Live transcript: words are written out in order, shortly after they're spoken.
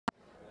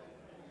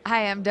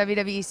Hi, I'm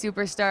WWE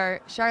superstar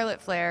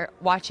Charlotte Flair,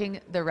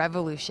 watching the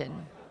RevELLEution.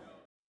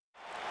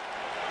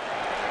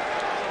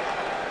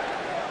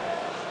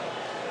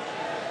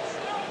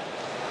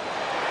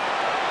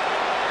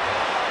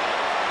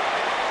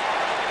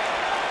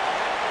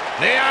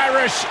 The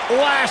Irish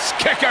last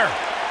kicker.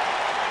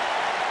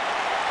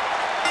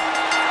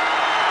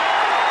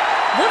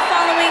 The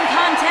following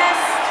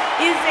contest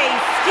is a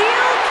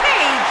steel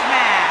cage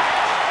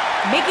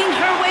match. Making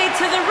her way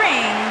to the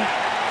ring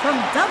from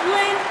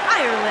Dublin,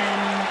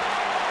 Ireland,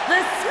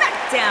 the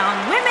SmackDown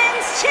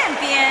Women's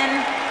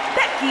Champion,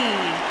 Becky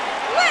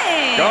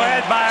Lynch. Go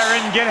ahead,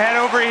 Byron. Get head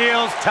over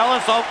heels. Tell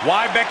us all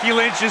why Becky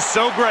Lynch is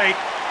so great.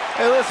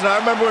 Hey, listen,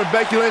 I remember when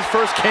Becky Lynch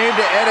first came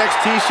to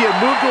NXT, she had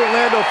moved to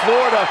Orlando,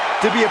 Florida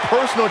to be a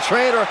personal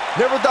trainer.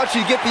 Never thought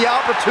she'd get the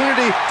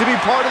opportunity to be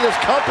part of this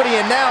company,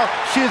 and now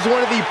she is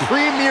one of the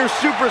premier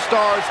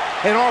superstars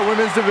in our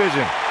women's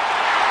division.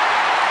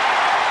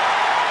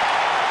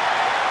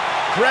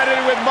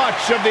 Credited with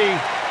much of the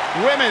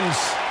women's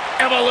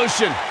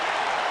evolution.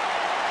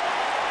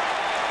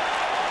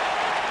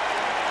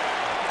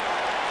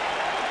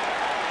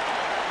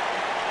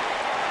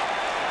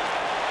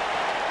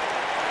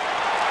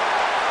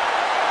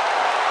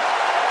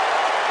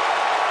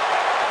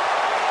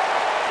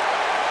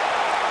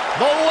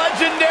 The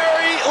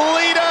legendary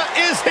Lita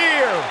is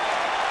here.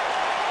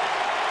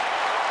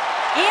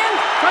 And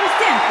from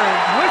Stanford,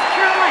 North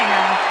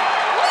Carolina,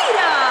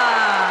 Lita.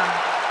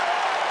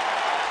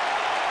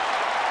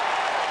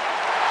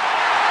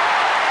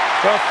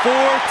 The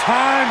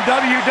four-time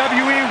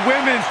WWE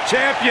Women's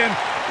Champion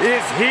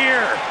is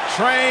here.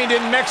 Trained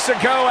in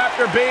Mexico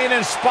after being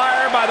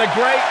inspired by the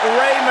great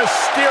Rey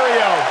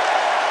Mysterio.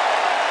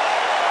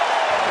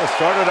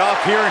 Started off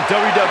here in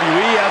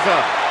WWE as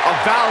a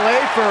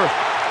valet for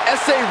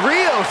S.A.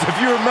 Rios, if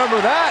you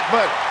remember that,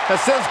 but has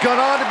since gone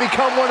on to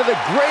become one of the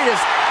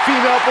greatest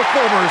female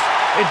performers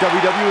in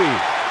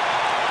WWE.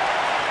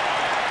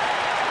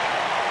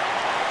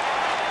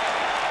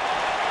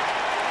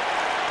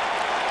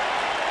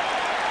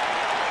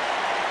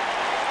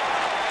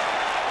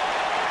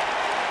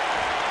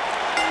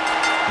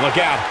 Look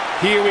out.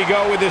 Here we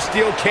go with the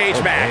steel cage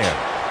match. Man.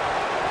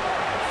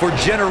 For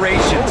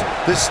generations,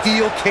 the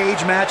steel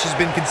cage match has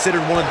been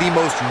considered one of the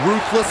most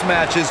ruthless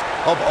matches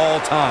of all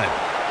time.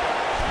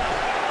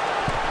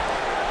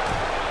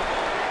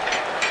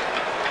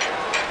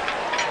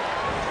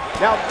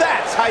 Now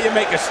that's how you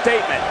make a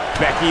statement.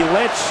 Becky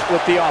Lynch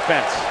with the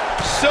offense.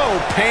 So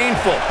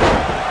painful.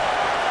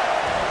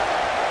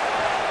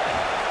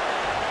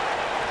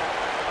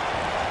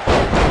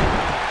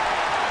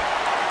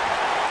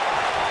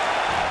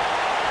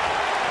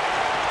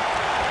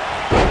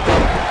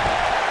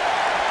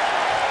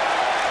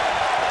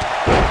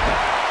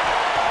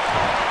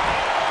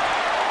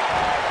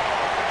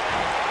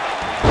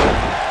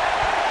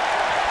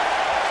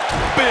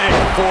 Big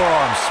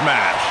forearm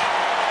smash.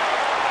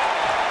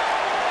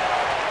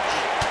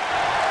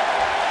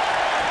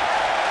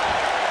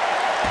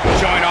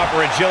 Showing off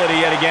her agility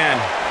yet again.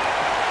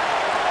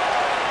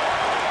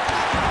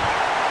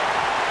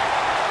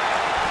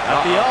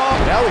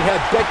 Now we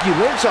have Becky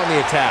Lynch on the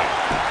attack.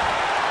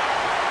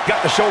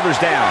 Got the shoulders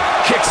down.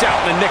 Kicks out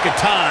in the nick of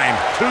time.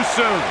 Too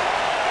soon.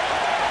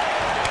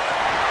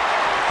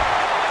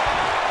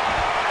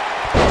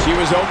 She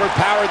was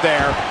overpowered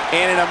there,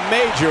 and in a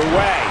major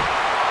way.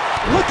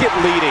 Look at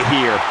Lita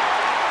here.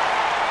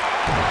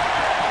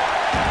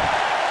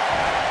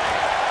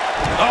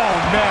 Oh,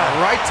 man,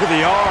 right to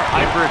the arm.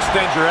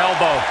 Hyperextend your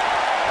elbow.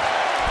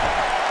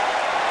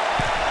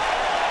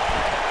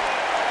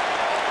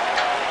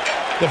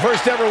 The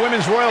first ever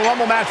Women's Royal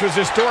Rumble match was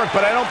historic,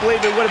 but I don't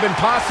believe it would have been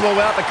possible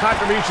without the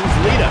contributions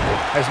Lita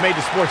has made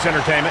to sports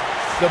entertainment.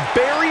 The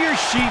barrier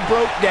she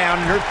broke down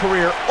in her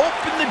career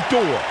opened the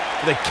door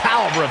to the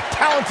caliber of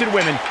talented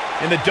women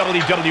in the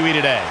WWE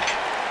today.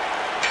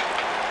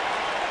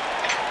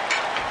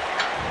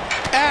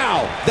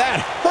 Ow, that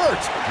hurt.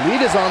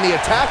 Lita's on the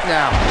attack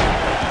now.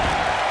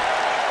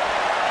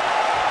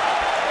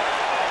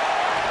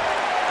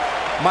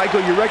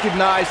 Michael, you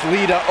recognize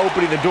Lita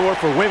opening the door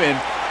for women.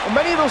 Well,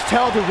 many of those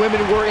talented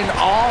women were in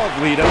awe of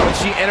Lita when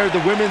she entered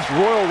the Women's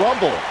Royal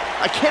Rumble.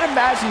 I can't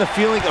imagine the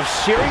feeling of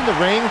sharing the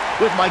ring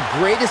with my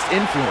greatest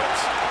influence.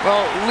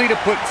 Well, Lita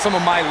put some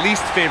of my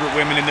least favorite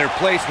women in their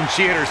place when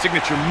she hit her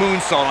signature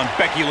moonsault on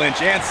Becky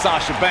Lynch and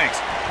Sasha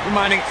Banks,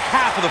 reminding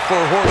half of the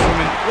four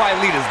horsewomen why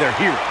Lita's their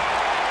hero.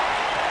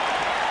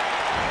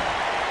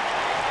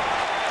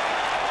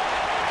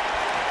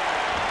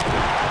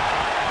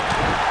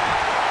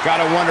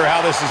 Gotta wonder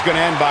how this is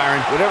gonna end, Byron.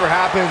 Whatever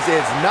happens,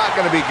 it's not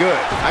going to be good.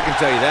 I can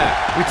tell you that.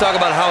 We talk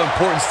about how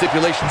important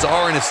stipulations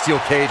are in a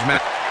steel cage match.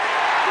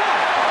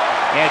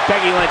 And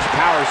Becky Lynch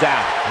powers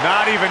out.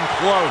 Not even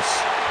close.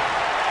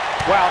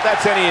 Well,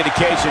 that's any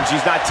indication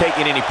she's not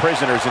taking any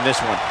prisoners in this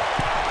one.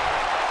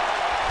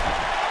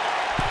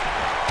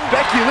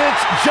 Becky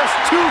Lynch just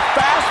too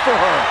fast for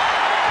her.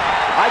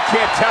 I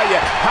can't tell you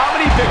how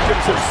many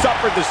victims have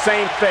suffered the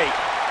same fate.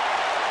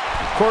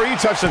 Corey, you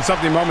touched on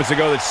something moments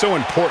ago that's so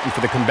important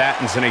for the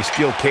combatants in a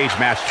steel cage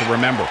match to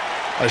remember.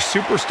 A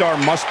superstar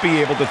must be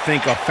able to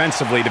think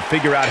offensively to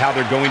figure out how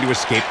they're going to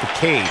escape the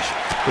cage.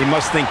 They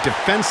must think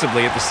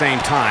defensively at the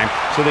same time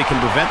so they can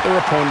prevent their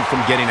opponent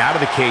from getting out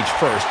of the cage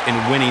first and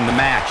winning the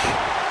match.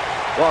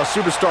 Well, a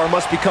superstar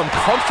must become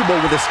comfortable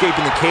with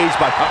escaping the cage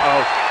by...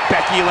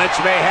 Becky Lynch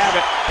may have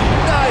it.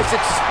 Nice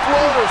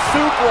exploder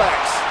suplex.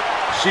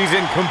 She's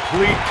in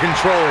complete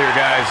control here,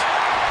 guys.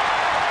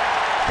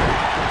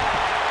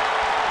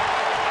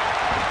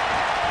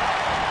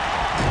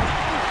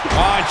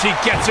 Oh, and she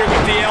gets her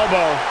with the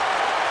elbow.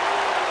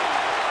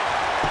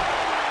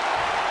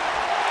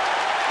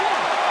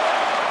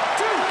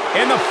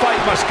 And the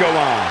fight must go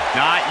on.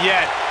 Not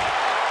yet.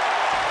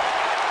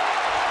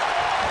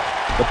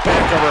 The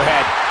back of her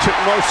head took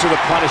most of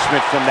the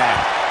punishment from that.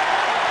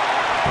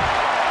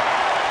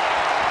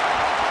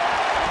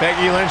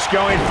 Becky Lynch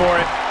going for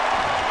it.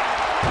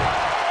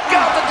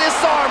 Got the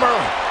disarmer.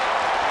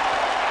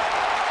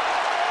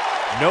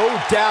 No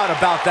doubt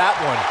about that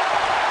one.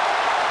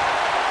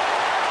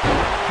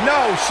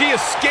 No, she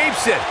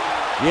escapes it.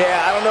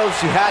 Yeah, I don't know if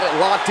she had it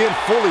locked in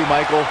fully,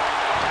 Michael.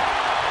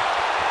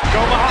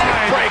 Go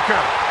behind.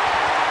 Breaker.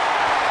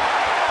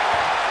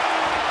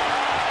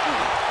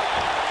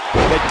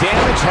 The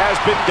damage has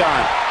been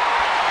done.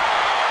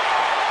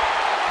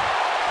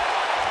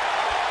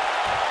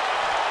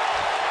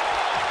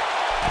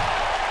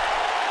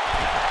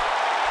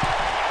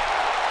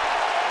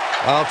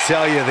 I'll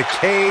tell you, the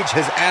cage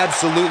has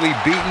absolutely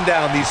beaten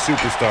down these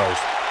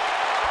superstars.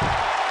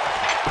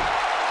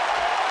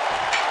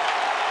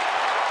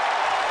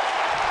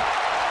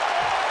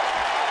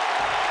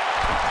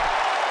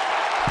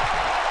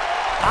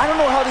 I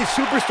don't know how these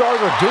superstars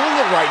are doing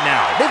it right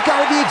now. They've got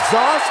to be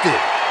exhausted.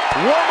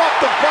 Warm up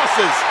the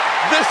buses.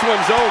 This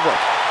one's over.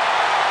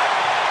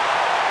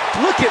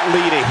 Look at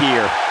Lita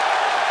here.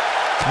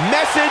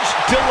 Message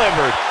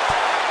delivered.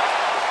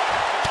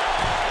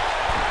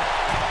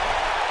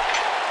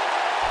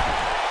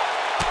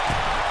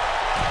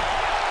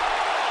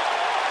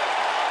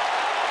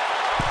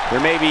 There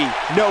may be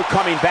no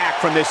coming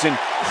back from this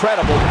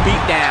incredible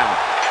beatdown.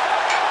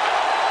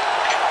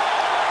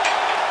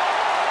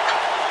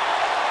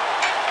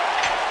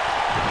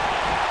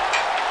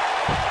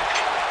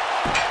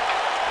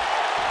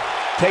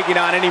 Taking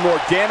on any more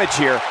damage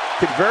here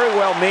could very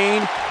well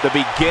mean the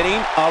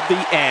beginning of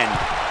the end.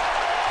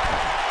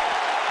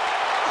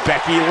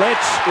 Becky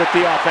Lynch with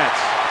the offense.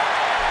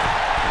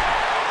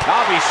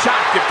 I'll be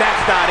shocked if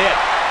that's not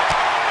it.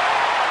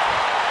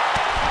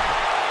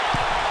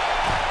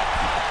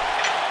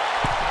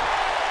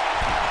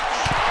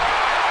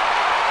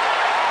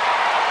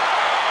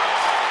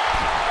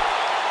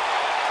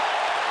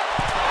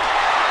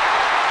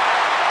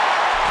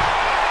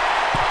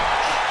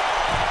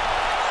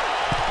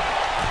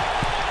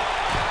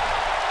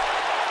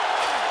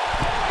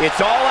 It's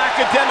all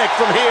academic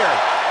from here.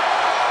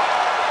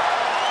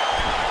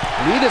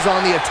 Lita's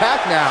on the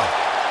attack now.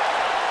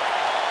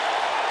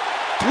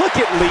 Look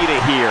at Lita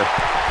here.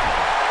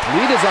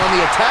 Lita's on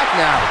the attack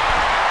now.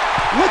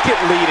 Look at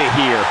Lita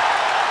here.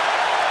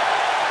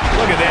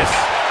 Look at this.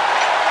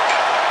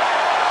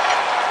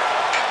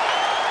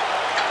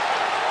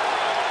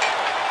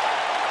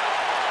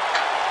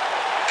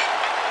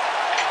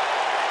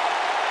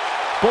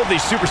 Both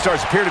these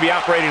superstars appear to be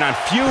operating on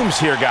fumes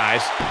here,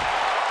 guys.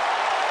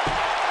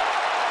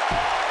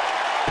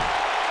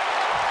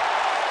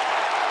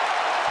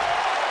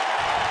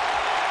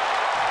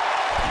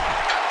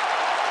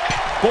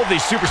 Both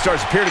these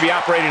superstars appear to be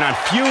operating on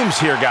fumes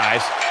here,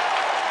 guys.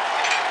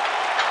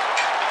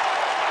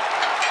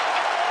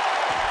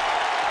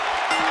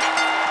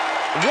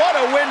 What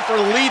a win for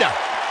Lita.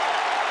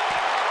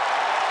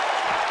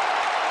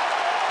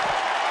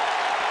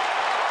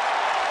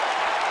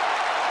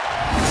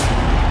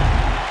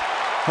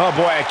 Oh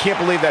boy, I can't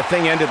believe that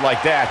thing ended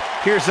like that.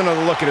 Here's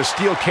another look at a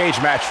steel cage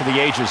match for the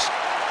ages.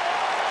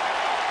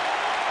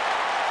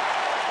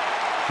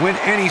 When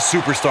any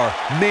superstar,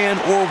 man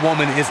or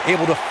woman, is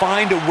able to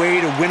find a way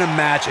to win a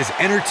match as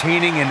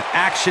entertaining and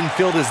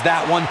action-filled as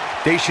that one,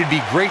 they should be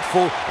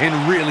grateful and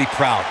really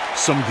proud.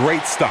 Some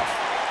great stuff.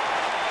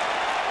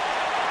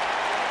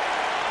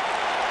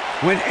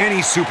 When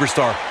any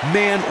superstar,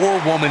 man or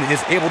woman,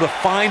 is able to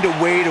find a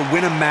way to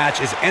win a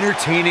match as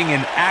entertaining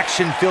and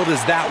action-filled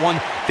as that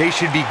one, they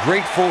should be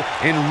grateful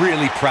and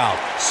really proud.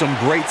 Some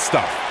great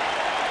stuff.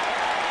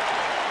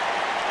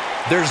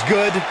 There's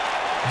good,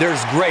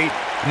 there's great,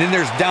 and then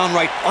there's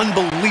downright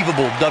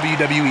unbelievable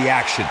WWE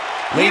action.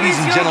 Ladies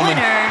and gentlemen,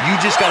 you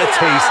just got a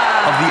taste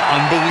of the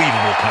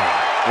unbelievable kind.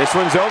 This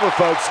one's over,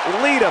 folks.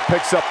 Lita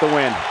picks up the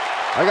win.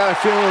 I got a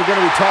feeling we're going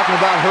to be talking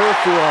about her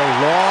for a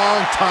long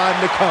time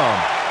to come.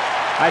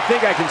 I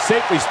think I can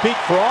safely speak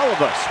for all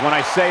of us when I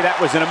say that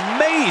was an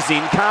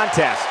amazing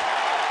contest.